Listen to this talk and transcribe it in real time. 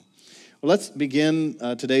Well, let's begin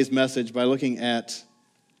today's message by looking at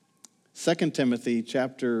 2 Timothy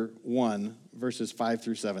chapter 1, verses 5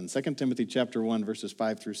 through 7. 2 Timothy chapter 1, verses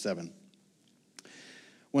 5 through 7.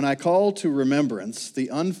 When I call to remembrance the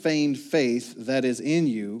unfeigned faith that is in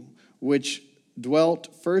you, which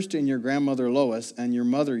dwelt first in your grandmother Lois and your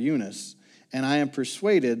mother Eunice, and I am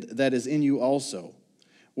persuaded that is in you also.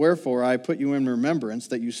 Wherefore I put you in remembrance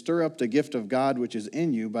that you stir up the gift of God which is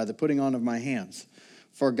in you by the putting on of my hands.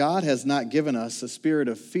 For God has not given us a spirit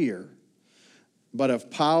of fear, but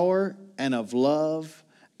of power and of love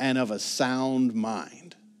and of a sound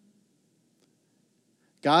mind.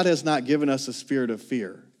 God has not given us a spirit of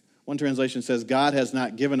fear. One translation says, God has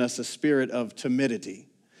not given us a spirit of timidity.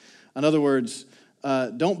 In other words,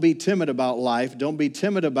 don't be timid about life. Don't be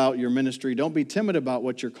timid about your ministry. Don't be timid about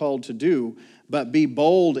what you're called to do, but be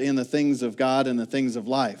bold in the things of God and the things of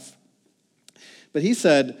life. But he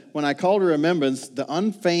said, when I call to remembrance the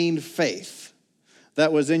unfeigned faith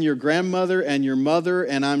that was in your grandmother and your mother,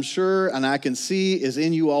 and I'm sure, and I can see, is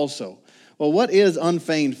in you also. Well, what is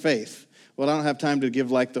unfeigned faith? Well, I don't have time to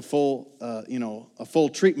give like the full, a full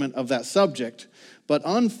treatment of that subject. But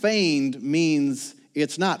unfeigned means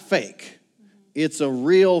it's not fake. It's a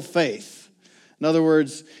real faith. In other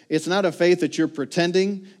words, it's not a faith that you're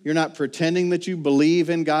pretending. You're not pretending that you believe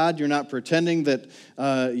in God. You're not pretending that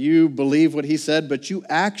you believe what he said, but you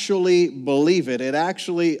actually believe it. It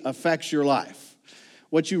actually affects your life.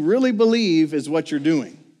 What you really believe is what you're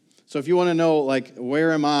doing. So if you want to know, like,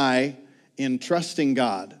 where am I in trusting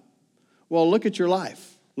God? Well, look at your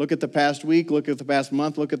life. Look at the past week. Look at the past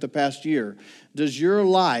month. Look at the past year. Does your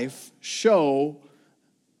life show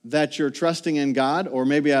that you're trusting in God? Or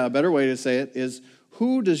maybe a better way to say it is,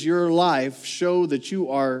 who does your life show that you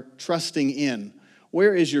are trusting in?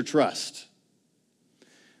 Where is your trust?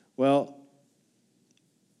 Well,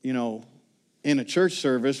 in a church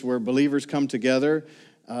service where believers come together,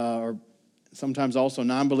 or sometimes also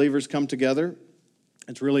non-believers come together,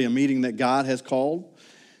 it's really a meeting that God has called.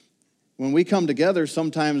 When we come together,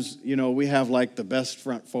 sometimes, we have like the best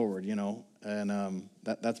front forward, and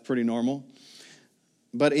that's pretty normal.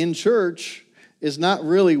 But in church is not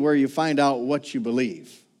really where you find out what you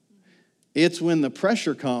believe. It's when the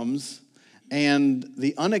pressure comes and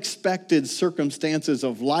the unexpected circumstances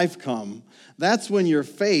of life come, that's when your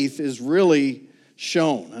faith is really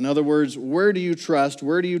shown. In other words, where do you trust?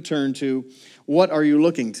 Where do you turn to? What are you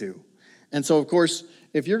looking to? And so, of course,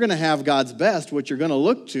 if you're going to have God's best, what you're going to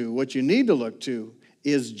look to, what you need to look to,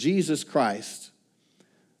 is Jesus Christ,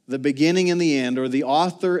 the beginning and the end, or the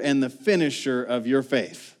author and the finisher of your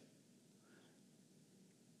faith.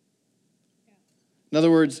 In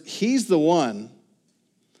other words, he's the one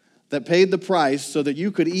that paid the price so that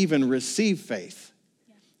you could even receive faith.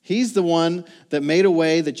 He's the one that made a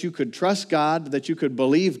way that you could trust God, that you could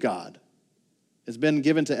believe God. It's been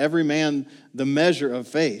given to every man the measure of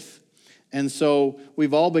faith. And so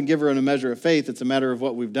we've all been given a measure of faith. It's a matter of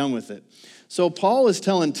what we've done with it. So Paul is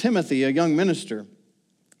telling Timothy, a young minister,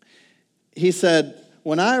 he said,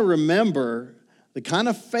 when I remember the kind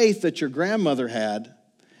of faith that your grandmother had,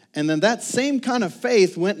 and then that same kind of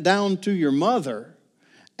faith went down to your mother,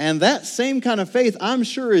 and that same kind of faith I'm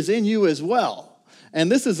sure is in you as well. And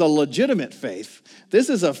this is a legitimate faith. This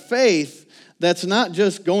is a faith that's not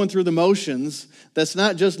just going through the motions, that's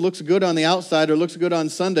not just looks good on the outside or looks good on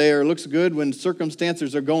Sunday or looks good when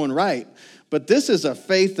circumstances are going right. But this is a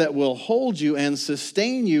faith that will hold you and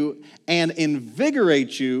sustain you and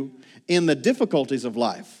invigorate you in the difficulties of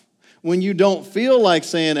life. When you don't feel like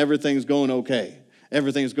saying everything's going okay,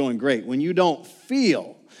 everything's going great. When you don't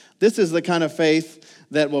feel, this is the kind of faith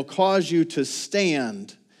that will cause you to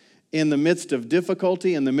stand in the midst of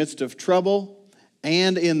difficulty, in the midst of trouble,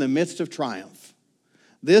 and in the midst of triumph.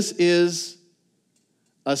 This is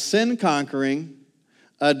a sin-conquering,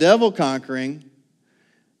 a devil-conquering,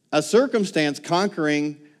 a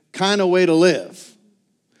circumstance-conquering kind of way to live.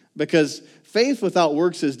 Because faith without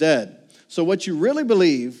works is dead. So what you really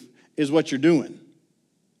believe is what you're doing.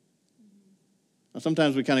 Now,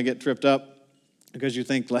 sometimes we kind of get tripped up because you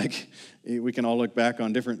think like we can all look back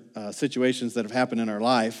on different situations that have happened in our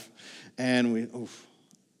life, and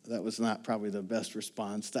that was not probably the best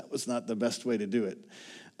response. That was not the best way to do it.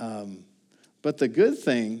 But the good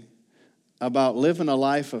thing about living a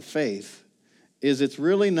life of faith is it's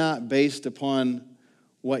really not based upon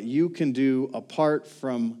what you can do apart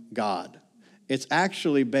from God. It's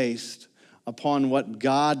actually based upon what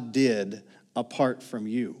God did apart from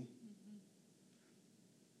you.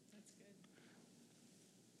 That's good.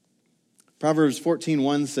 Proverbs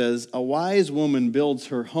 14:1 says, "A wise woman builds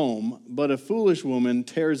her home, but a foolish woman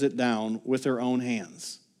tears it down with her own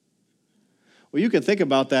hands." Well, you can think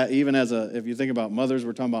about that even if you think about mothers,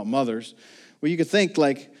 we're talking about mothers. Well, you could think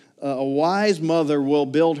like a wise mother will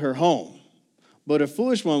build her home, but a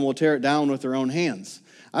foolish one will tear it down with her own hands.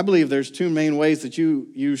 I believe there's two main ways that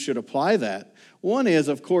you should apply that. One is,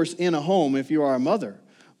 of course, in a home if you are a mother,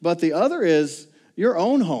 but the other is your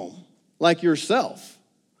own home, like yourself.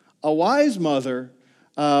 A wise mother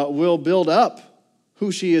will build up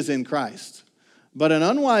who she is in Christ, but an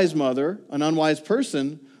unwise mother, an unwise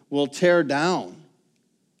person, will tear down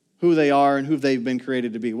who they are and who they've been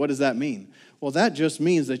created to be. What does that mean? Well, that just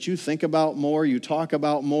means that you think about more, you talk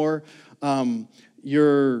about more,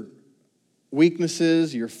 your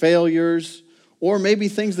weaknesses, your failures, or maybe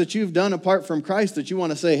things that you've done apart from Christ that you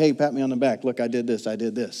want to say, hey, pat me on the back. Look, I did this, I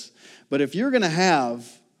did this. But if you're going to have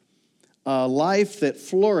a life that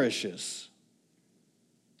flourishes,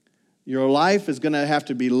 your life is going to have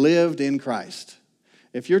to be lived in Christ.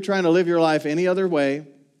 If you're trying to live your life any other way,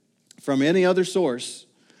 from any other source,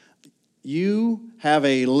 you have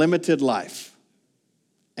a limited life.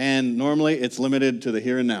 And normally it's limited to the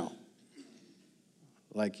here and now.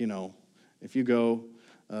 Like, if you go,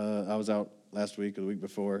 I was out last week or the week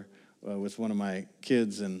before with one of my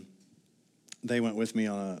kids, and they went with me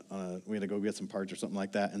we had to go get some parts or something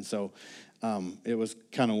like that. And so it was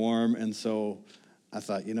kind of warm, and so I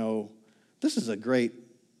thought, this is a great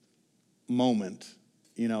moment.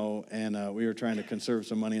 And we were trying to conserve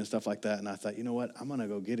some money and stuff like that. And I thought, you know what? I'm going to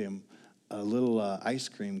go get him a little ice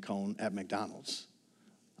cream cone at McDonald's.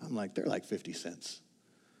 I'm like, they're like 50 cents.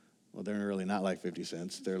 Well, they're really not like 50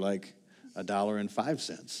 cents. They're like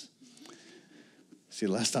 $1.05. See,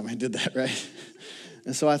 the last time I did that, right?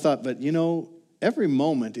 And so I thought, but every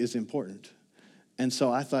moment is important. And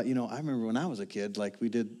so I thought, I remember when I was a kid, like we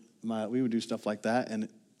would do stuff like that, and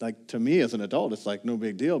like to me as an adult, it's like no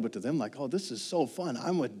big deal, but to them, like, oh, this is so fun.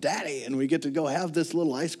 I'm with Daddy, and we get to go have this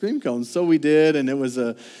little ice cream cone. So we did, and it was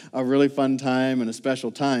a really fun time and a special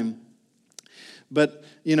time. But,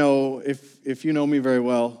 if you know me very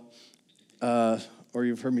well, or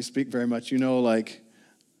you've heard me speak very much, like,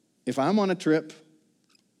 if I'm on a trip,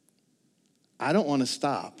 I don't want to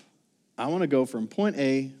stop. I want to go from point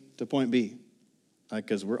A to point B,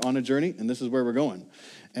 because we're on a journey, and this is where we're going.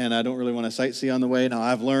 And I don't really want to sightsee on the way. Now,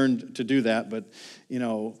 I've learned to do that, but,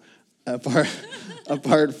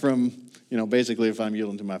 apart from, basically if I'm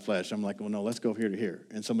yielding to my flesh, I'm like, well, no, let's go here to here.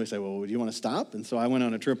 And somebody say, well, do you want to stop? And so I went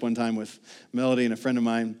on a trip one time with Melody and a friend of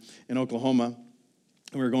mine in Oklahoma.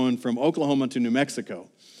 We were going from Oklahoma to New Mexico.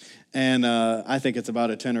 And I think it's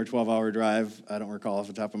about a 10 or 12-hour drive. I don't recall off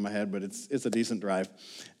the top of my head, but it's a decent drive.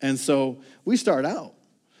 And so we start out.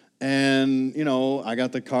 And, I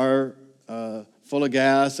got the car full of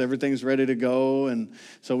gas, everything's ready to go, and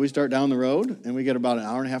so we start down the road, and we get about an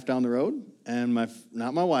hour and a half down the road, and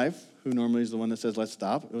not my wife, who normally is the one that says, let's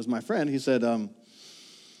stop, it was my friend. He said, I'm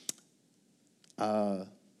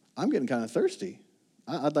getting kind of thirsty.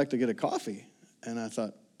 I'd like to get a coffee. And I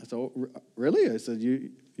thought, oh, really? I said,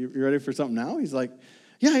 you ready for something now? He's like,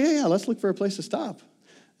 yeah, let's look for a place to stop.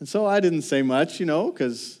 And so I didn't say much,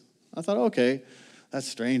 because I thought, okay, that's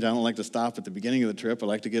strange. I don't like to stop at the beginning of the trip. I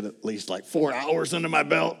like to get at least like 4 hours under my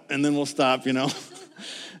belt, and then we'll stop,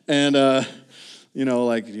 And,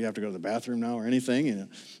 like, do you have to go to the bathroom now or anything?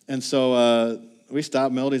 And so we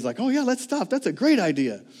stopped. Melody's like, oh, yeah, let's stop. That's a great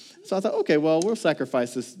idea. So I thought, okay, well, we'll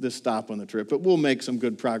sacrifice this stop on the trip, but we'll make some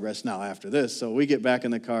good progress now after this. So we get back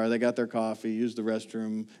in the car. They got their coffee, used the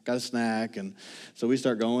restroom, got a snack, and so we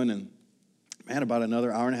start going, and, man, about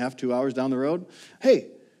another hour and a half, 2 hours down the road, hey,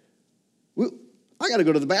 I got to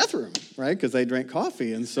go to the bathroom, right, because they drank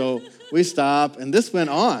coffee. And so we stop, and this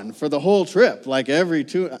went on for the whole trip, like every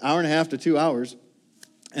hour and a half to 2 hours.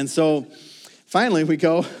 And so finally we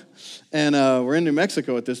go, and we're in New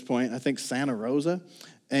Mexico at this point, I think Santa Rosa.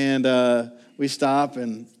 And we stop,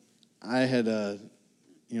 and I had,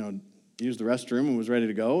 used the restroom and was ready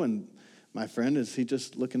to go. And my friend, he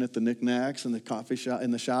just looking at the knickknacks and the coffee shop,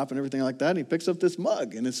 in the shop and everything like that. And he picks up this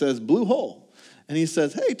mug, and it says Blue Hole. And he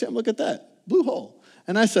says, hey, Tim, look at that. Blue Hole.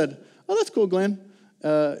 And I said, oh, that's cool, Glenn.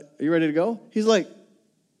 Are you ready to go? He's like,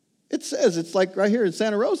 it says it's like right here in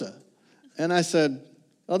Santa Rosa. And I said,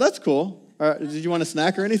 oh, that's cool. Did you want a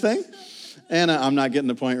snack or anything? And I'm not getting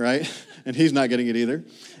the point, right? And he's not getting it either.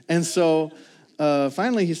 And so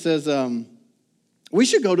finally he says, we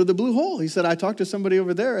should go to the Blue Hole. He said, I talked to somebody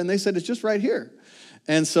over there, and they said it's just right here.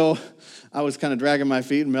 And so I was kind of dragging my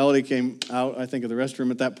feet, and Melody came out, I think, of the restroom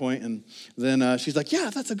at that point, and then she's like, yeah,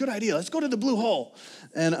 that's a good idea. Let's go to the Blue Hole.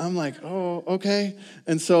 And I'm like, oh, okay.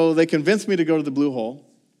 And so they convinced me to go to the Blue Hole.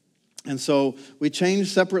 And so we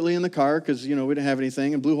changed separately in the car because, we didn't have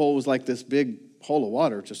anything, and Blue Hole was like this big hole of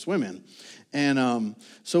water to swim in. And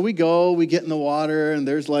so we get in the water, and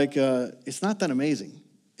there's like, it's not that amazing.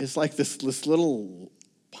 It's like this little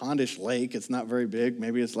pondish lake. It's not very big.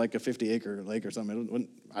 Maybe it's like a 50-acre lake or something.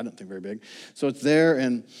 I don't think very big. So it's there,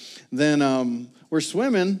 and then we're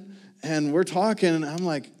swimming, and we're talking, and I'm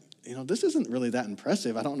like, this isn't really that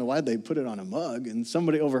impressive. I don't know why they put it on a mug. And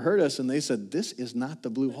somebody overheard us, and they said, this is not the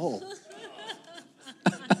blue hole.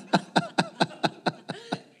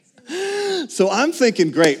 So I'm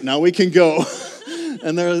thinking, great, now we can go.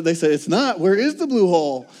 And they said, it's not. Where is the blue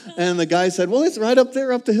hole? And the guy said, well, it's right up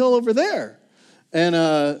there, up the hill over there. And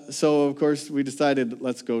so, of course, we decided,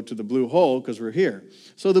 let's go to the blue hole because we're here.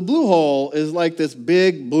 So the blue hole is like this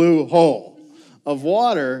big blue hole of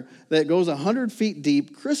water that goes 100 feet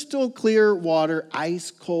deep, crystal clear water,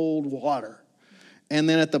 ice cold water. And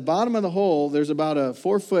then at the bottom of the hole, there's about a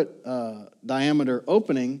 4-foot diameter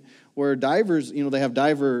opening where divers, they have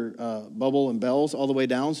diver bubble and bells all the way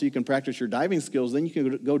down so you can practice your diving skills. Then you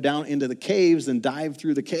can go down into the caves and dive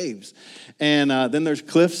through the caves. And then there's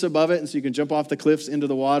cliffs above it, and so you can jump off the cliffs into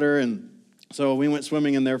the water. And so we went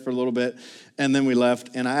swimming in there for a little bit, and then we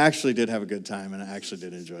left. And I actually did have a good time, and I actually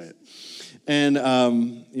did enjoy it. And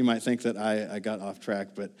you might think that I got off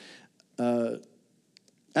track, but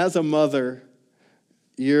as a mother,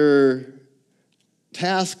 you're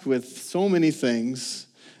tasked with so many things,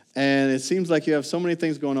 and it seems like you have so many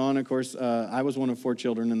things going on. Of course, I was one of 4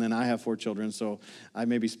 children, and then I have 4 children, so I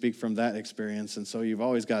maybe speak from that experience. And so you've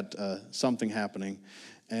always got something happening,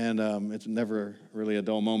 and it's never really a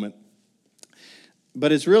dull moment.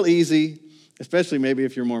 But it's real easy, especially maybe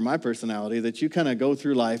if you're more my personality, that you kind of go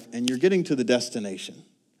through life and you're getting to the destination,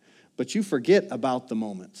 but you forget about the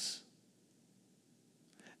moments.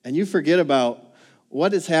 And you forget about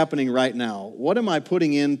what is happening right now. What am I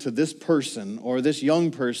putting into this person or this young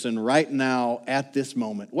person right now at this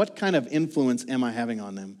moment? What kind of influence am I having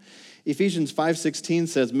on them? Ephesians 5:16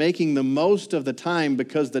 says, making the most of the time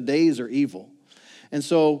because the days are evil. And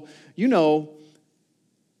so,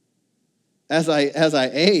 as I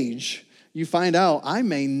age, you find out I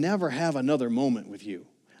may never have another moment with you.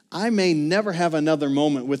 I may never have another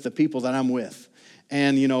moment with the people that I'm with.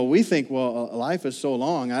 And, we think, well, life is so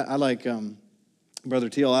long. I like Brother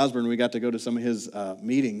T.L. Osborne. We got to go to some of his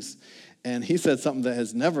meetings, and he said something that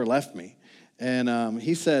has never left me. And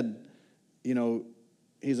he said,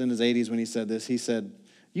 he's in his 80s when he said this. He said,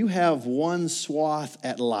 you have one swath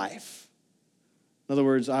at life. In other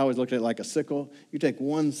words, I always look at it like a sickle. You take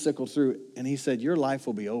one sickle through, and he said, your life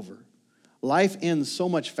will be over. Life ends so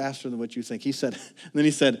much faster than what you think. He said, then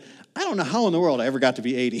he said, I don't know how in the world I ever got to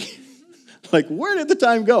be 80. Like, where did the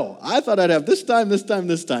time go? I thought I'd have this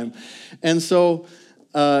time. And so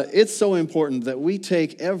it's so important that we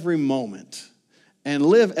take every moment and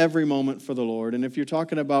live every moment for the Lord. And if you're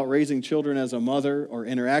talking about raising children as a mother or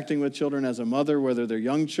interacting with children as a mother, whether they're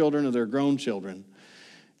young children or they're grown children,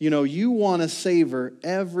 you want to savor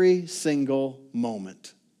every single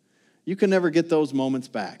moment. You can never get those moments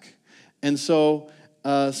back. And so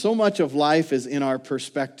much of life is in our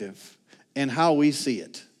perspective and how we see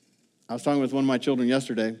it. I was talking with one of my children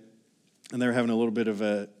yesterday, and they were having a little bit of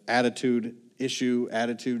an attitude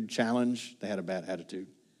challenge. They had a bad attitude.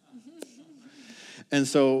 And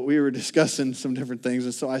so we were discussing some different things.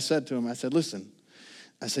 And so I said to him, listen,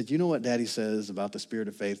 you know what Daddy says about the spirit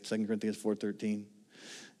of faith, 2 Corinthians 4:13?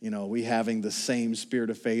 We having the same spirit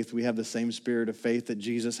of faith. We have the same spirit of faith that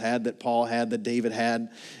Jesus had, that Paul had, that David had.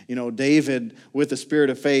 David, with the spirit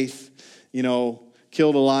of faith,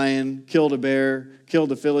 killed a lion, killed a bear, killed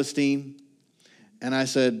a Philistine. And I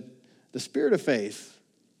said, the spirit of faith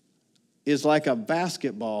is like a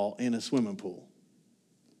basketball in a swimming pool.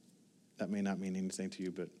 That may not mean anything to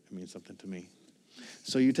you, but it means something to me.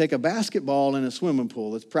 So you take a basketball in a swimming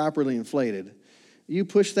pool that's properly inflated. You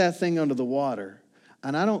push that thing under the water,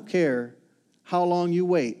 and I don't care how long you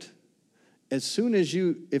wait. As soon as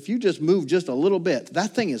if you just move just a little bit,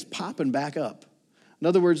 that thing is popping back up. In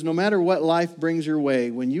other words, no matter what life brings your way,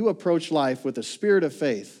 when you approach life with a spirit of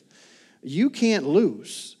faith, you can't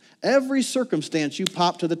lose. Every circumstance you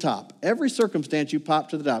pop to the top.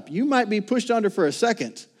 You might be pushed under for a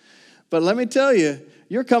second, but let me tell you,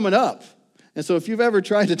 you're coming up. And so if you've ever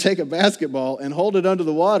tried to take a basketball and hold it under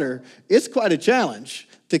the water, it's quite a challenge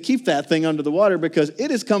to keep that thing under the water because it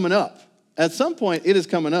is coming up. At some point, it is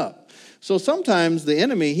coming up. So sometimes the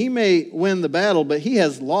enemy, he may win the battle, but he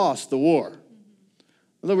has lost the war.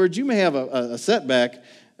 In other words, you may have a setback.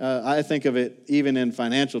 I think of it even in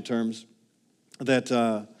financial terms, that,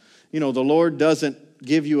 the Lord doesn't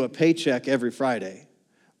give you a paycheck every Friday,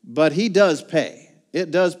 but he does pay.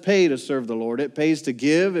 It does pay to serve the Lord. It pays to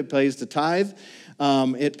give. It pays to tithe.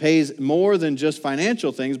 It pays more than just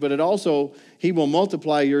financial things, but it also, he will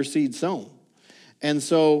multiply your seed sown. And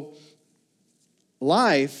so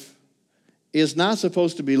life is not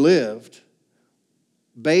supposed to be lived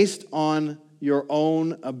based on your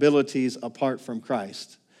own abilities apart from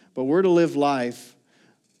Christ. But we're to live life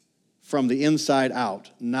from the inside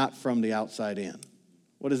out, not from the outside in.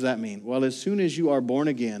 What does that mean? Well, as soon as you are born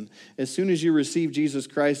again, as soon as you receive Jesus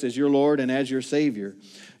Christ as your Lord and as your Savior,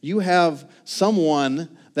 you have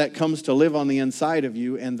someone that comes to live on the inside of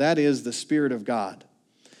you, and that is the Spirit of God.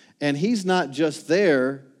 And he's not just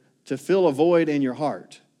there to fill a void in your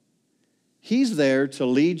heart. He's there to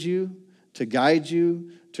lead you, to guide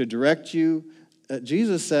you, to direct you.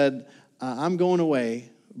 Jesus said, I'm going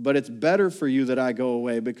away, but it's better for you that I go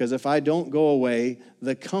away, because if I don't go away,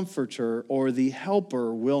 the Comforter or the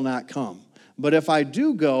Helper will not come. But if I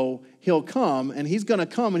do go, he'll come, and he's going to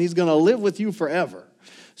come, and he's going to live with you forever.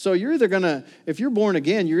 So you're either going to, if you're born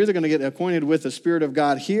again, you're either going to get acquainted with the Spirit of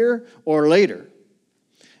God here or later.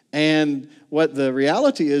 And what the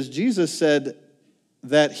reality is, Jesus said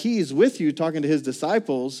that he's with you, talking to his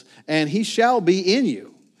disciples, and he shall be in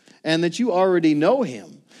you, and that you already know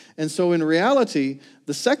him. And so in reality,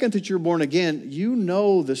 the second that you're born again, you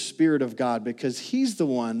know the Spirit of God, because he's the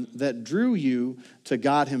one that drew you to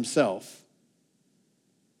God himself.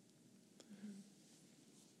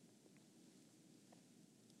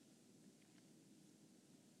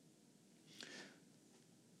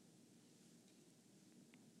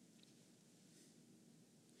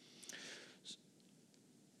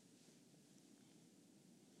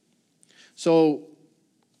 So,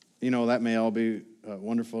 that may all be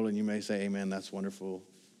wonderful, and you may say, amen, that's wonderful.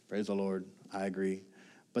 Praise the Lord. I agree.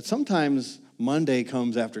 But sometimes Monday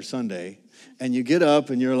comes after Sunday, and you get up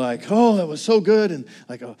and you're like, oh, that was so good. And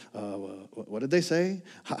like, what did they say?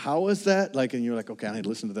 How was that? And you're like, okay, I need to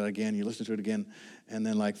listen to that again. You listen to it again. And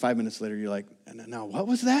then 5 minutes later, you're like, now what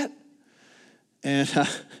was that? And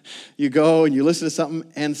you go and you listen to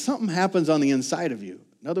something, and something happens on the inside of you.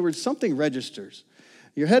 In other words, something registers.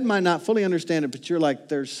 Your head might not fully understand it, but you're like,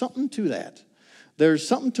 there's something to that. There's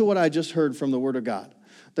something to what I just heard from the Word of God.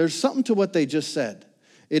 There's something to what they just said.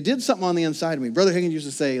 It did something on the inside of me. Brother Higgins used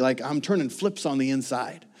to say, I'm turning flips on the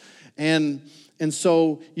inside. And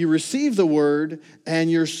so you receive the Word,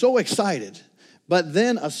 and you're so excited. But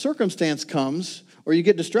then a circumstance comes, or you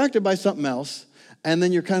get distracted by something else, and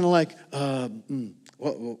then you're kind of like,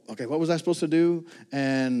 what was I supposed to do?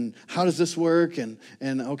 And how does this work? And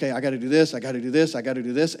okay, I got to do this, I got to do this, I got to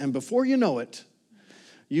do this. And before you know it,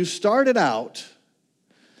 you started out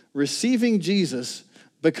receiving Jesus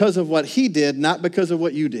because of what he did, not because of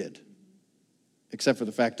what you did. Except for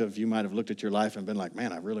the fact of you might have looked at your life and been like,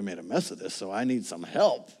 man, I really made a mess of this, so I need some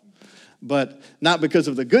help. But not because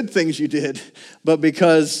of the good things you did, but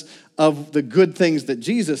because of the good things that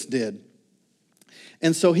Jesus did.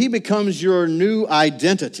 And so he becomes your new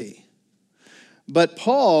identity. But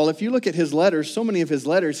Paul, if you look at his letters, so many of his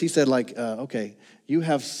letters, he said okay, you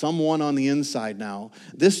have someone on the inside now.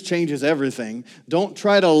 This changes everything. Don't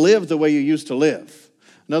try to live the way you used to live.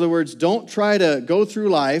 In other words, don't try to go through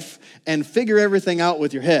life and figure everything out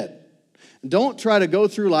with your head. Don't try to go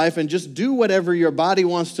through life and just do whatever your body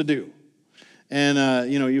wants to do. And,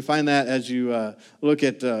 you find that as you look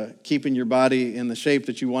at keeping your body in the shape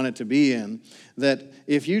that you want it to be in, that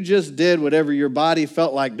if you just did whatever your body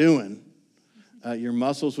felt like doing, your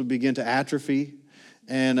muscles would begin to atrophy.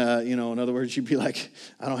 And, in other words, you'd be like,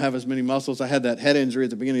 I don't have as many muscles. I had that head injury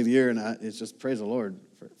at the beginning of the year, and it's just praise the Lord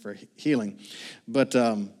for healing. But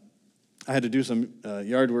I had to do some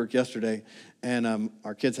yard work yesterday, and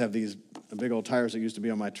our kids have these big old tires that used to be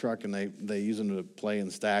on my truck, and they use them to play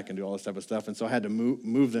and stack and do all this type of stuff. And so I had to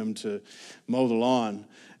move them to mow the lawn.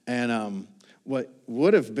 And what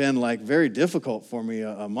would have been very difficult for me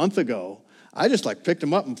a month ago, I just picked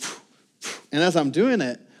them up and as I'm doing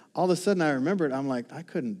it, all of a sudden I remembered, I'm like, I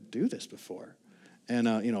couldn't do this before. And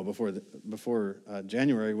before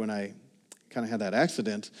January, when I kind of had that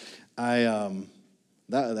accident,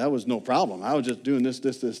 That was no problem. I was just doing this.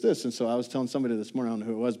 And so I was telling somebody this morning, I don't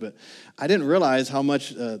know who it was, but I didn't realize how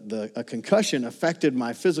much a concussion affected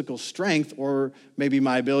my physical strength, or maybe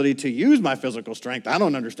my ability to use my physical strength. I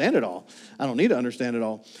don't understand it all. I don't need to understand it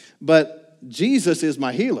all. But Jesus is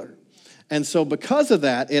my healer. And so because of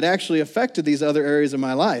that, it actually affected these other areas of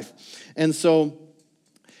my life. And so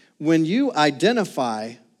when you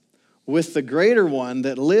identify with the greater one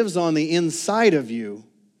that lives on the inside of you,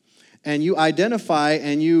 and you identify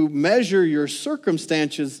and you measure your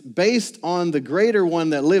circumstances based on the greater one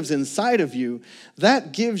that lives inside of you,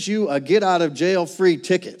 that gives you a get-out-of-jail-free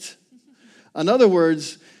ticket. In other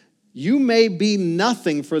words, you may be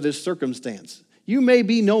nothing for this circumstance. You may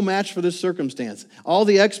be no match for this circumstance. All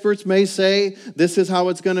the experts may say, this is how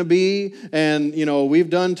it's going to be, and we've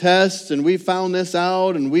done tests, and we've found this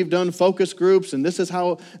out, and we've done focus groups, and this is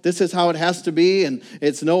how it has to be, and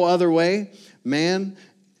it's no other way. Man,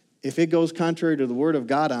 if it goes contrary to the Word of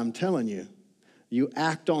God, I'm telling you, you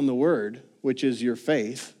act on the Word, which is your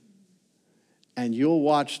faith, and you'll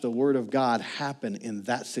watch the Word of God happen in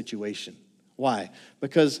that situation. Why?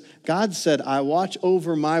 Because God said, I watch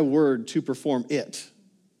over my word to perform it.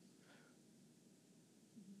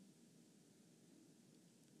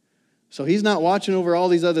 So he's not watching over all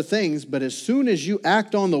these other things, but as soon as you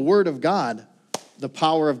act on the word of God, the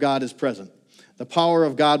power of God is present. The power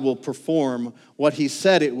of God will perform what he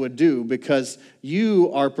said it would do because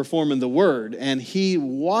you are performing the word, and he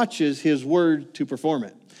watches his word to perform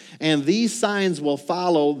it. And these signs will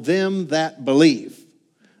follow them that believe.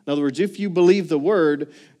 In other words, if you believe the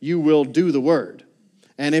word, you will do the word.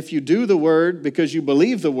 And if you do the word because you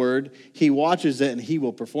believe the word, he watches it and he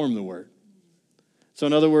will perform the word. So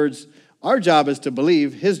in other words, our job is to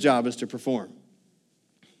believe, his job is to perform.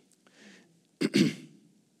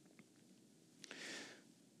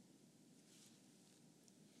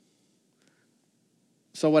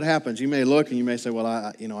 So what happens? You may look and you may say, well,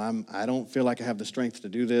 I don't feel like I have the strength to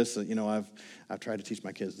do this. I've tried to teach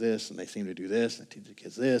my kids this, and they seem to do this. And I teach the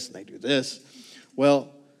kids this, and they do this.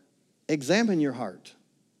 Well, examine your heart.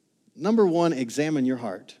 Number one, examine your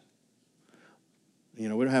heart. We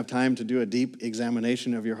don't have time to do a deep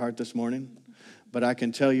examination of your heart this morning, but I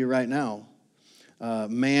can tell you right now,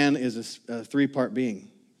 man is a three-part being.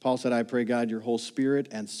 Paul said, I pray, God, your whole spirit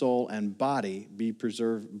and soul and body be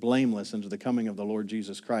preserved blameless unto the coming of the Lord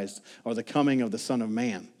Jesus Christ, or the coming of the Son of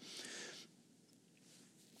Man.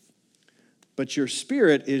 But your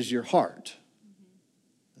spirit is your heart.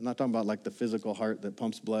 I'm not talking about like the physical heart that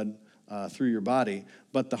pumps blood through your body,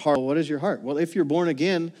 but the heart. What is your heart? Well, if you're born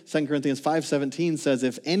again, 2 Corinthians 5:17 says,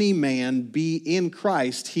 if any man be in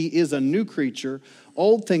Christ, he is a new creature.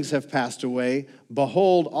 Old things have passed away.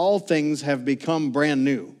 Behold, all things have become brand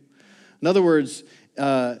new. In other words,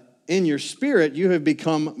 in your spirit, you have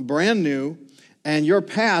become brand new, and your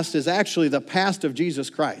past is actually the past of Jesus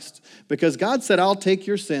Christ. Because God said, I'll take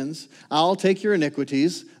your sins, I'll take your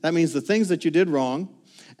iniquities. That means the things that you did wrong,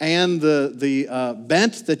 and the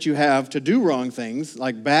bent that you have to do wrong things,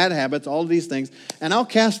 like bad habits, all of these things, and I'll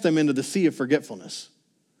cast them into the sea of forgetfulness.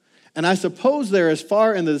 And I suppose they're as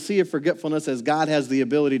far into the sea of forgetfulness as God has the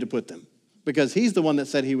ability to put them, because he's the one that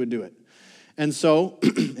said he would do it. And so,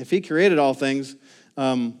 if he created all things,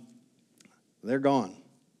 they're gone.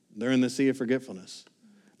 They're in the sea of forgetfulness.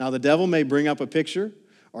 Now, the devil may bring up a picture,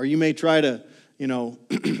 or you may try to,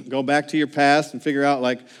 go back to your past and figure out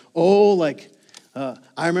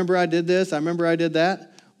I remember I did this, I remember I did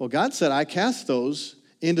that. Well, God said, I cast those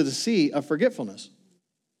into the sea of forgetfulness.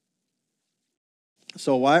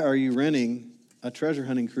 So why are you renting a treasure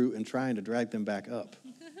hunting crew and trying to drag them back up?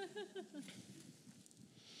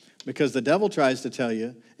 Because the devil tries to tell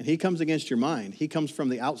you, and he comes against your mind. He comes from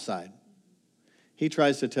the outside. He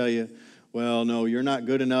tries to tell you, well, no, you're not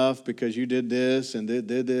good enough because you did this and did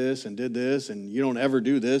this and did this, and you don't ever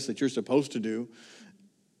do this that you're supposed to do.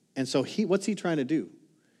 And so what's he trying to do?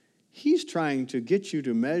 He's trying to get you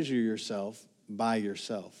to measure yourself by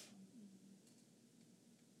yourself.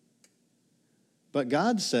 But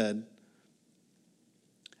God said,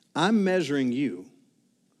 I'm measuring you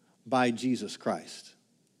by Jesus Christ.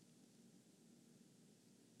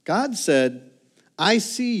 God said, I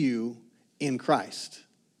see you in Christ.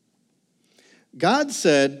 God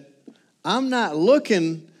said, I'm not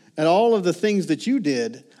looking at all of the things that you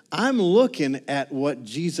did. I'm looking at what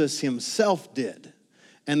Jesus himself did.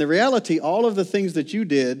 And the reality, all of the things that you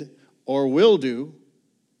did or will do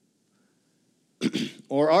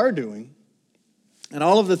or are doing, and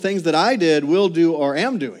all of the things that I did, will do, or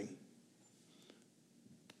am doing,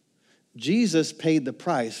 Jesus paid the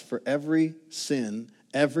price for every sin,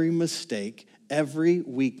 every mistake, every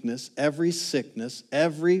weakness, every sickness,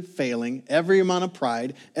 every failing, every amount of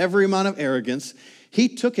pride, every amount of arrogance. He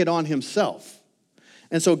took it on himself.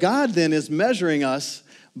 And so God then is measuring us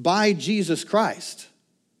by Jesus Christ.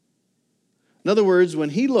 In other words, when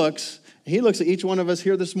he looks at each one of us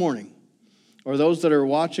here this morning, or those that are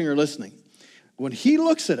watching or listening, when he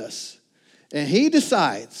looks at us and he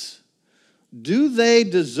decides, do they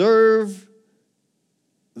deserve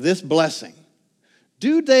this blessing?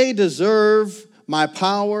 Do they deserve my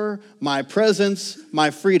power, my presence, my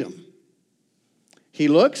freedom? He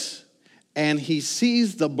looks and he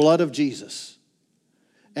sees the blood of Jesus.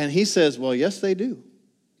 And he says, well, yes, they do.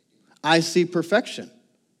 I see perfection.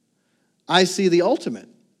 I see the ultimate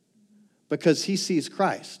because he sees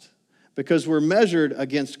Christ. Because we're measured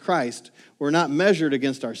against Christ, we're not measured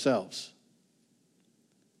against ourselves.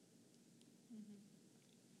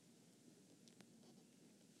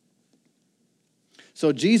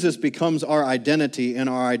 So Jesus becomes our identity and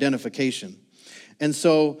our identification. And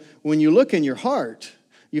so when you look in your heart,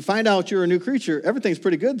 you find out you're a new creature, everything's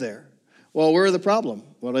pretty good there. Well, where is the problem?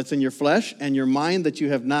 Well, it's in your flesh and your mind that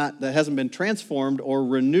that hasn't been transformed or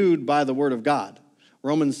renewed by the word of God.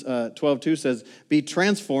 Romans 12:2 says, be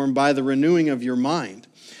transformed by the renewing of your mind.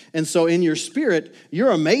 And so in your spirit, you're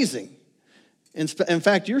amazing. In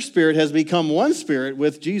fact, your spirit has become one spirit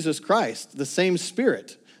with Jesus Christ, the same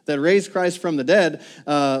spirit that raised Christ from the dead.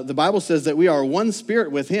 The Bible says that we are one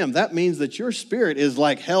spirit with him. That means that your spirit is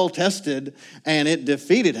like hell tested and it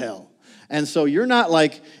defeated hell. And so you're not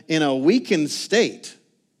like in a weakened state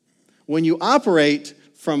when you operate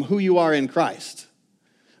from who you are in Christ.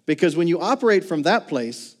 Because when you operate from that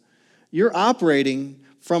place, you're operating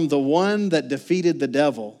from the one that defeated the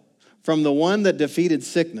devil, from the one that defeated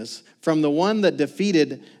sickness, from the one that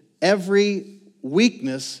defeated every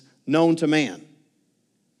weakness known to man.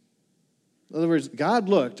 In other words, God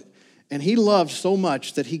looked and he loved so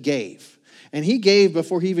much that he gave. And he gave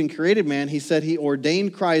before he even created man. He said he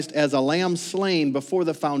ordained Christ as a lamb slain before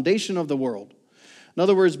the foundation of the world. In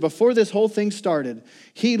other words, before this whole thing started,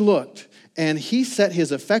 he looked and he set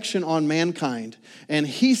his affection on mankind. And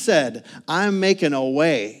he said, I'm making a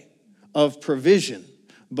way of provision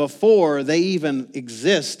before they even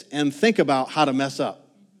exist and think about how to mess up.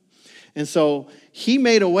 And so he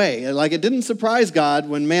made a way. Like, it didn't surprise God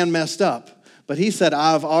when man messed up. But he said,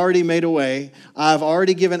 I've already made a way. I've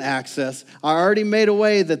already given access. I already made a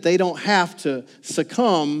way that they don't have to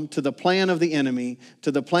succumb to the plan of the enemy,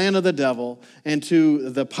 to the plan of the devil, and to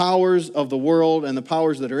the powers of the world and the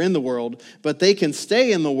powers that are in the world. But they can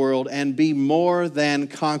stay in the world and be more than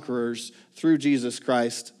conquerors through Jesus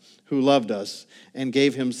Christ, who loved us and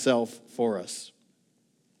gave himself for us.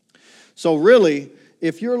 So really,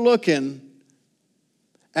 if you're looking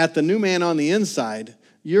at the new man on the inside,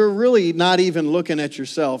 you're really not even looking at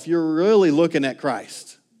yourself. You're really looking at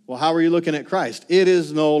Christ. Well, how are you looking at Christ? It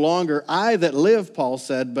is no longer I that live, Paul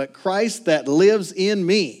said, but Christ that lives in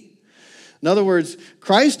me. In other words,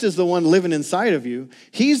 Christ is the one living inside of you.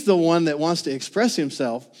 He's the one that wants to express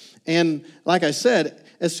himself. And like I said,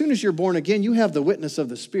 as soon as you're born again, you have the witness of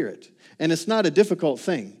the Spirit. And it's not a difficult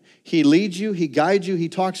thing. He leads you, he guides you, he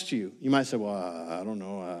talks to you. You might say, well, I don't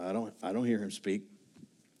know, I don't hear him speak.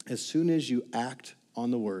 As soon as you act on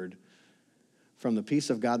the word, from the peace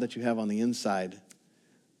of God that you have on the inside,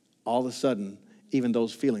 all of a sudden, even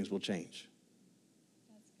those feelings will change.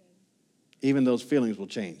 That's good. Even those feelings will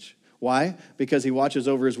change. Why? Because he watches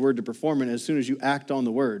over his word to perform it as soon as you act on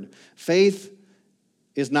the word. Faith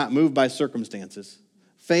is not moved by circumstances.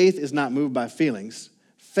 Faith is not moved by feelings.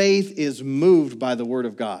 Faith is moved by the word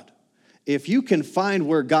of God. If you can find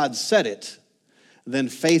where God said it, then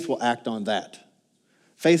faith will act on that.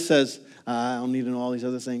 Faith says, I don't need to know all these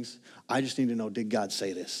other things. I just need to know, did God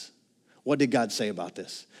say this? What did God say about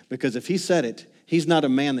this? Because if he said it, he's not a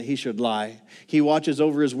man that he should lie. He watches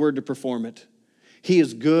over his word to perform it. He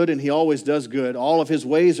is good and he always does good. All of his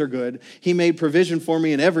ways are good. He made provision for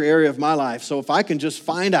me in every area of my life. So if I can just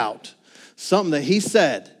find out something that he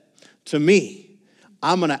said to me,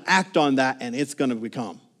 I'm going to act on that and it's going to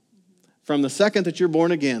become. From the second that you're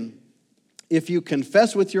born again, if you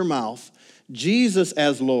confess with your mouth Jesus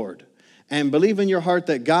as Lord, and believe in your heart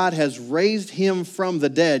that God has raised him from the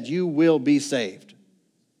dead, you will be saved.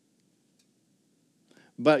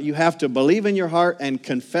 But you have to believe in your heart and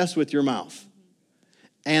confess with your mouth.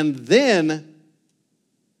 And then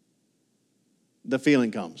the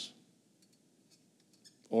feeling comes.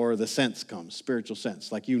 Or the sense comes, spiritual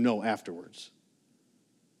sense, like you know afterwards.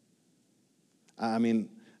 I mean,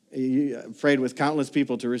 I've prayed with countless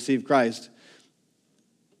people to receive Christ.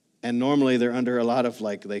 And normally they're under a lot of,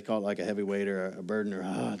 like, they call it like a heavy weight or a burden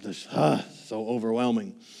or, so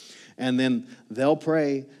overwhelming. And then they'll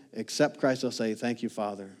pray, accept Christ. They'll say, thank you,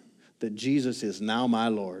 Father, that Jesus is now my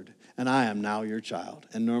Lord, and I am now your child.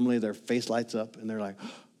 And normally their face lights up, and they're like,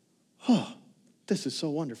 oh, this is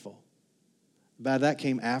so wonderful. But that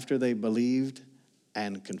came after they believed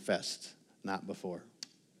and confessed, not before.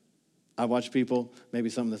 I watch people, maybe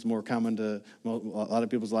something that's more common to a lot of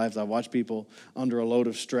people's lives, I watch people under a load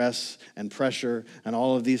of stress and pressure and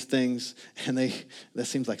all of these things, and that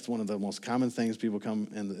seems like it's one of the most common things people come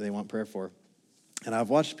and they want prayer for. And I've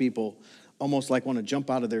watched people almost like want to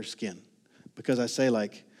jump out of their skin because I say,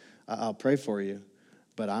 like, I'll pray for you,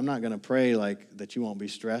 but I'm not going to pray like that you won't be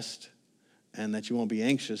stressed, and that you won't be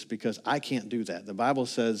anxious, because I can't do that. The Bible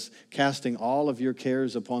says, casting all of your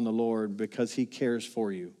cares upon the Lord because he cares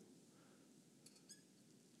for you.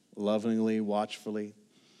 Lovingly, watchfully.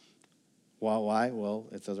 Why? Well,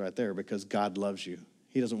 it says right there, because God loves you.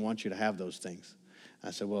 He doesn't want you to have those things.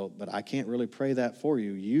 I said, well, but I can't really pray that for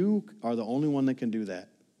you. You are the only one that can do that.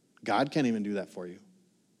 God can't even do that for you.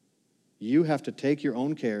 You have to take your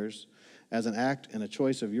own cares as an act and a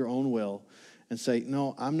choice of your own will and say,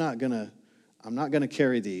 no, I'm not gonna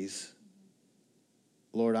carry these.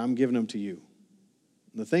 Lord, I'm giving them to you.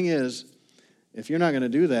 The thing is, if you're not going to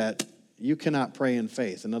do that, you cannot pray in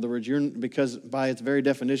faith. In other words, because by its very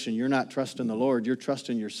definition, you're not trusting the Lord. You're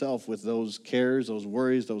trusting yourself with those cares, those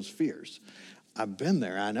worries, those fears. I've been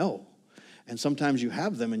there, I know. And sometimes you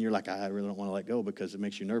have them and you're like, I really don't want to let go because it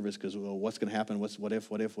makes you nervous because, well, what's going to happen? What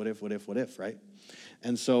if, right?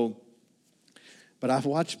 And so, but I've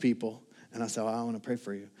watched people and I said, I want to pray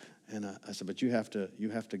for you. And I said, but you have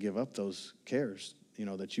to give up those cares,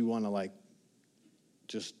 that you want to like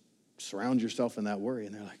just surround yourself in that worry.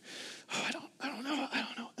 And they're like, oh, I don't know.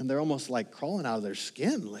 And they're almost like crawling out of their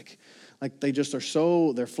skin. Like they just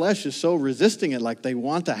are their flesh is so resisting it, like they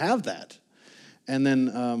want to have that. And then,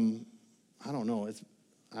 I don't know,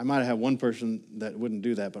 I might have one person that wouldn't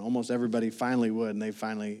do that, but almost everybody finally would. And they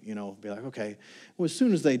finally, be like, okay. Well, as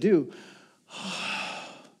soon as they do,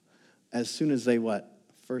 as soon as they what?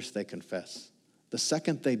 First they confess. The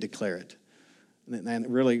second they declare it.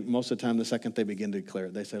 And really, most of the time, the second they begin to declare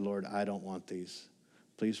it, they say, Lord, I don't want these.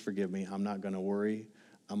 Please forgive me. I'm not going to worry.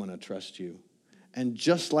 I'm going to trust you. And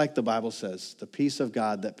just like the Bible says, the peace of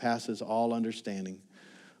God that passes all understanding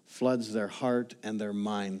floods their heart and their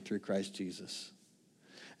mind through Christ Jesus.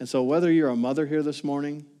 And so whether you're a mother here this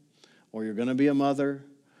morning, or you're going to be a mother,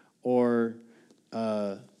 or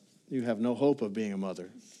you have no hope of being a mother,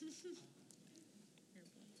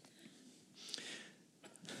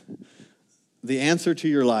 the answer to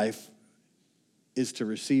your life is to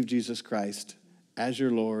receive Jesus Christ as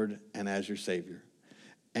your Lord and as your Savior.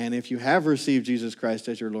 And if you have received Jesus Christ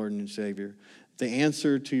as your Lord and your Savior, the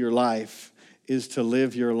answer to your life is to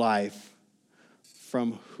live your life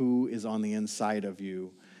from who is on the inside of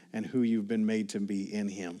you and who you've been made to be in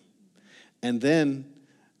him. And then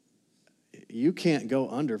you can't go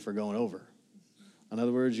under for going over. In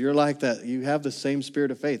other words, you're like that. You have the same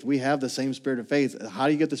spirit of faith. We have the same spirit of faith. How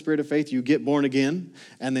do you get the spirit of faith? You get born again,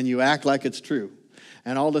 and then you act like it's true.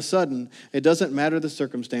 And all of a sudden, it doesn't matter the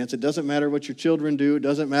circumstance. It doesn't matter what your children do. It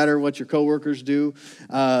doesn't matter what your coworkers do.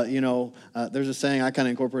 There's a saying I kind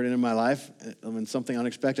of incorporated in my life. When something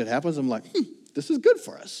unexpected happens, I'm like, this is good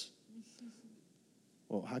for us.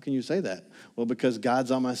 Well, how can you say that? Well, because God's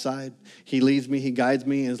on my side. He leads me. He guides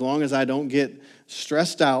me. As long as I don't get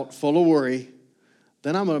stressed out, full of worry,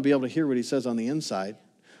 then I'm going to be able to hear what he says on the inside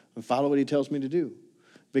and follow what he tells me to do.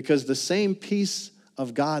 Because the same peace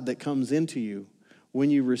of God that comes into you when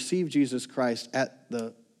you receive Jesus Christ at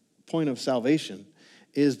the point of salvation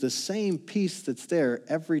is the same peace that's there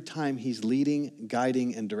every time he's leading,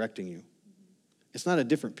 guiding, and directing you. It's not a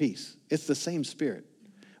different peace. It's the same Spirit.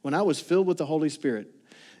 When I was filled with the Holy Spirit,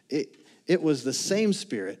 it was the same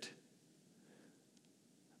Spirit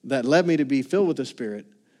that led me to be filled with the Spirit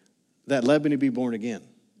that led me to be born again.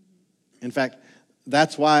 In fact,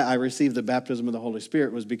 that's why I received the baptism of the Holy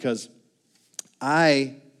Spirit, was because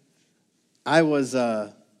I was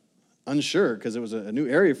unsure, because it was a new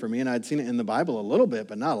area for me, and I'd seen it in the Bible a little bit,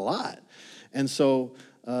 but not a lot. And so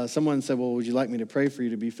someone said, well, would you like me to pray for you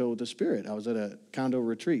to be filled with the Spirit? I was at a condo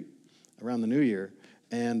retreat around the New Year,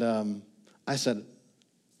 and I said,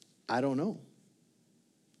 I don't know.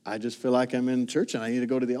 I just feel like I'm in church and I need to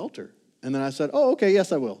go to the altar. And then I said, oh, okay,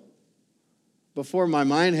 yes, I will. Before my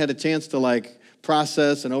mind had a chance to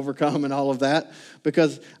process and overcome and all of that.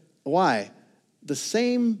 Because why? The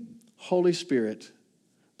same Holy Spirit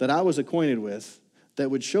that I was acquainted with that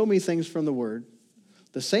would show me things from the Word,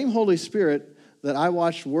 the same Holy Spirit that I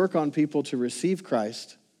watched work on people to receive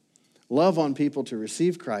Christ, love on people to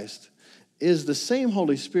receive Christ, is the same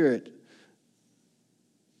Holy Spirit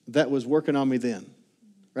that was working on me then,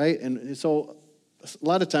 right? And so a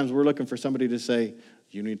lot of times we're looking for somebody to say,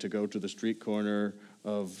 you need to go to the street corner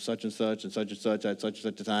of such and such at such and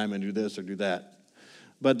such a time and do this or do that.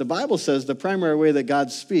 But the Bible says the primary way that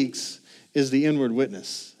God speaks is the inward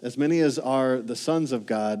witness. As many as are the sons of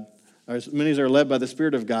God, or as many as are led by the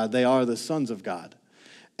Spirit of God, they are the sons of God.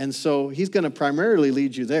 And so he's going to primarily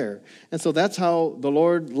lead you there. And so that's how the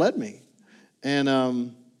Lord led me.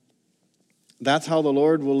 And that's how the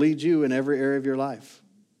Lord will lead you in every area of your life.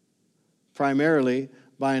 Primarily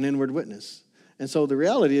by an inward witness. And so the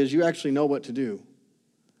reality is you actually know what to do.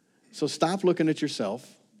 So stop looking at yourself.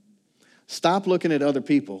 Stop looking at other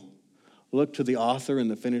people. Look to the author and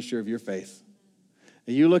the finisher of your faith.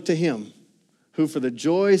 And you look to him who for the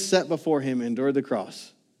joy set before him endured the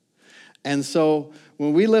cross. And so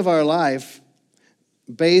when we live our life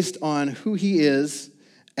based on who he is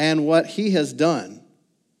and what he has done,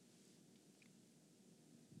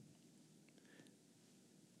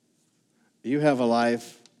 you have a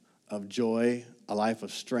life of joy, a life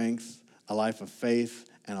of strength, a life of faith,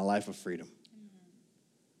 and a life of freedom.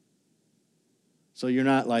 So you're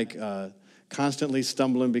not like constantly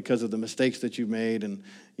stumbling because of the mistakes that you've made. And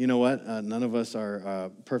you know what? None of us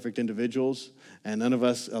are perfect individuals, and none of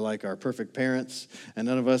us are perfect parents, and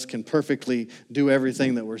none of us can perfectly do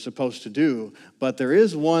everything that we're supposed to do. But there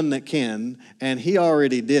is one that can, and he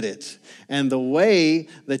already did it. And the way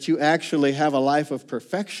that you actually have a life of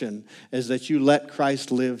perfection is that you let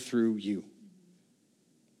Christ live through you.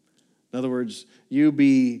 In other words, you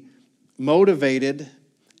be motivated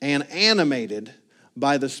and animated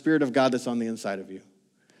by the Spirit of God that's on the inside of you.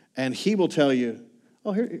 And he will tell you,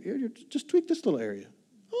 oh, here, just tweak this little area.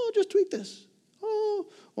 Oh, just tweak this. Oh,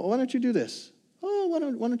 well, why don't you do this? Oh, why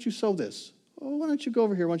don't you sew this? Oh, why don't you go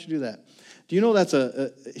over here? Why don't you do that? Do you know that's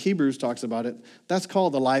Hebrews talks about it? That's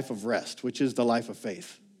called the life of rest, which is the life of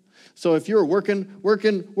faith. So if you're working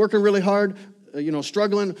really hard,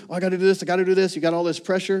 struggling, oh, I got to do this, you got all this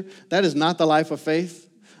pressure, that is not the life of faith.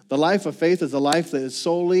 The life of faith is a life that is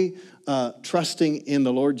solely trusting in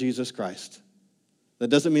the Lord Jesus Christ. That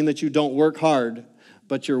doesn't mean that you don't work hard,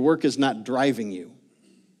 but your work is not driving you.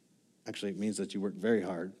 Actually, it means that you work very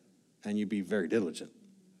hard and you be very diligent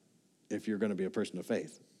if you're going to be a person of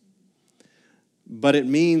faith. But it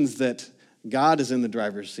means that God is in the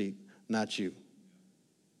driver's seat, not you.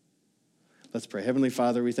 Let's pray. Heavenly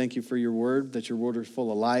Father, we thank you for your word, that your word is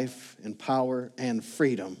full of life and power and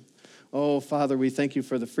freedom. Oh, Father, we thank you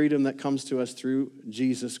for the freedom that comes to us through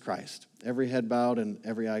Jesus Christ. Every head bowed and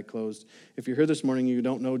every eye closed. If you're here this morning and you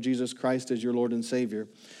don't know Jesus Christ as your Lord and Savior,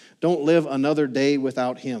 don't live another day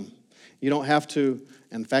without him. You don't have to,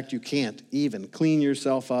 in fact, you can't even clean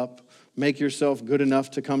yourself up, make yourself good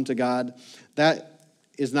enough to come to God. That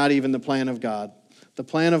is not even the plan of God. The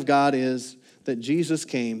plan of God is that Jesus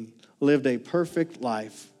came, lived a perfect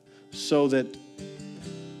life so that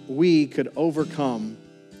we could overcome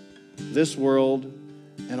this world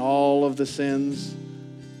and all of the sins,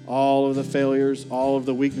 all of the failures, all of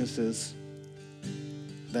the weaknesses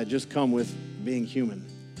that just come with being human.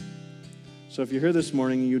 So if you're here this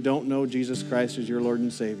morning and you don't know Jesus Christ as your Lord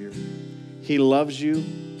and Savior, he loves you.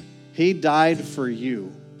 He died for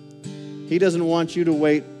you. He doesn't want you to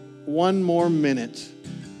wait one more minute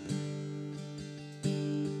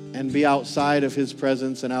and be outside of his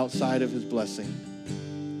presence and outside of his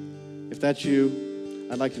blessing. If that's you,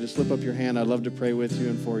 I'd like you to slip up your hand. I'd love to pray with you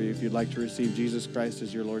and for you if you'd like to receive Jesus Christ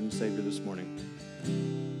as your Lord and Savior this morning.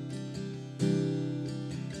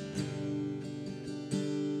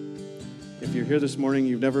 If you're here this morning,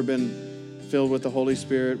 you've never been filled with the Holy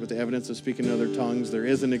Spirit, with the evidence of speaking in other tongues, there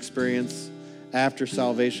is an experience after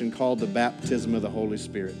salvation called the baptism of the Holy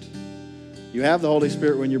Spirit. You have the Holy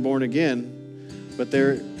Spirit when you're born again, but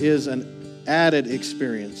there is an added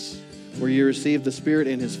experience where you receive the Spirit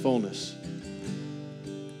in his fullness.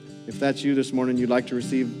 If that's you this morning, you'd like to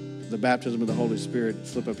receive the baptism of the Holy Spirit,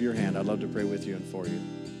 slip up your hand. I'd love to pray with you and for you.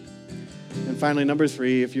 And finally, number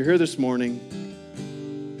 3, if you're here this morning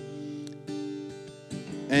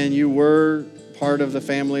and you were part of the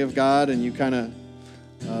family of God and you kind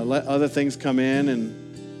of let other things come in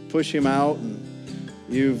and push him out, and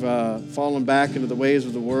you've fallen back into the ways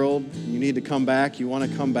of the world, you need to come back, you want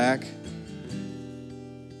to come back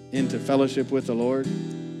into fellowship with the Lord,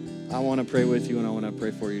 I want to pray with you and I want to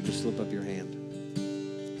pray for you. Just slip up your hand.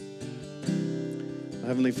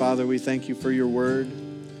 Heavenly Father, we thank you for your word.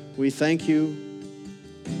 We thank you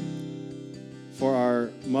for our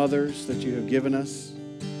mothers that you have given us.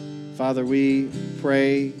 Father, we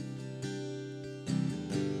pray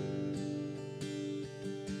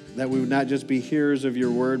that we would not just be hearers of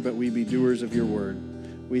your word, but we be doers of your word.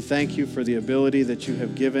 We thank you for the ability that you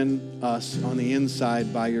have given us on the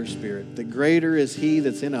inside by your Spirit. That greater is he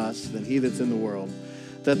that's in us than he that's in the world.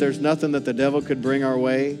 That there's nothing that the devil could bring our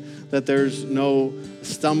way. That there's no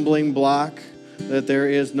stumbling block. That there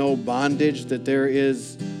is no bondage. That there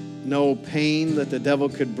is no pain that the devil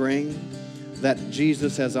could bring. That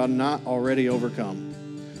Jesus has not already overcome.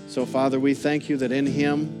 So, Father, we thank you that in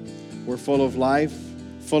him we're full of life,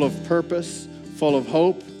 full of purpose, full of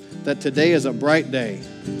hope. That today is a bright day,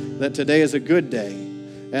 that today is a good day,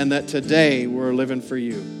 and that today we're living for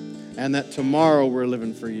you, and that tomorrow we're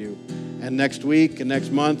living for you, and next week, and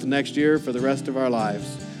next month, and next year, for the rest of our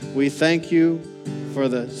lives. We thank you for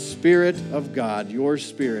the Spirit of God, your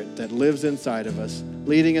Spirit that lives inside of us,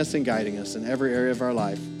 leading us and guiding us in every area of our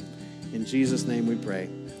life. In Jesus' name we pray.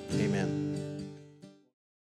 Amen.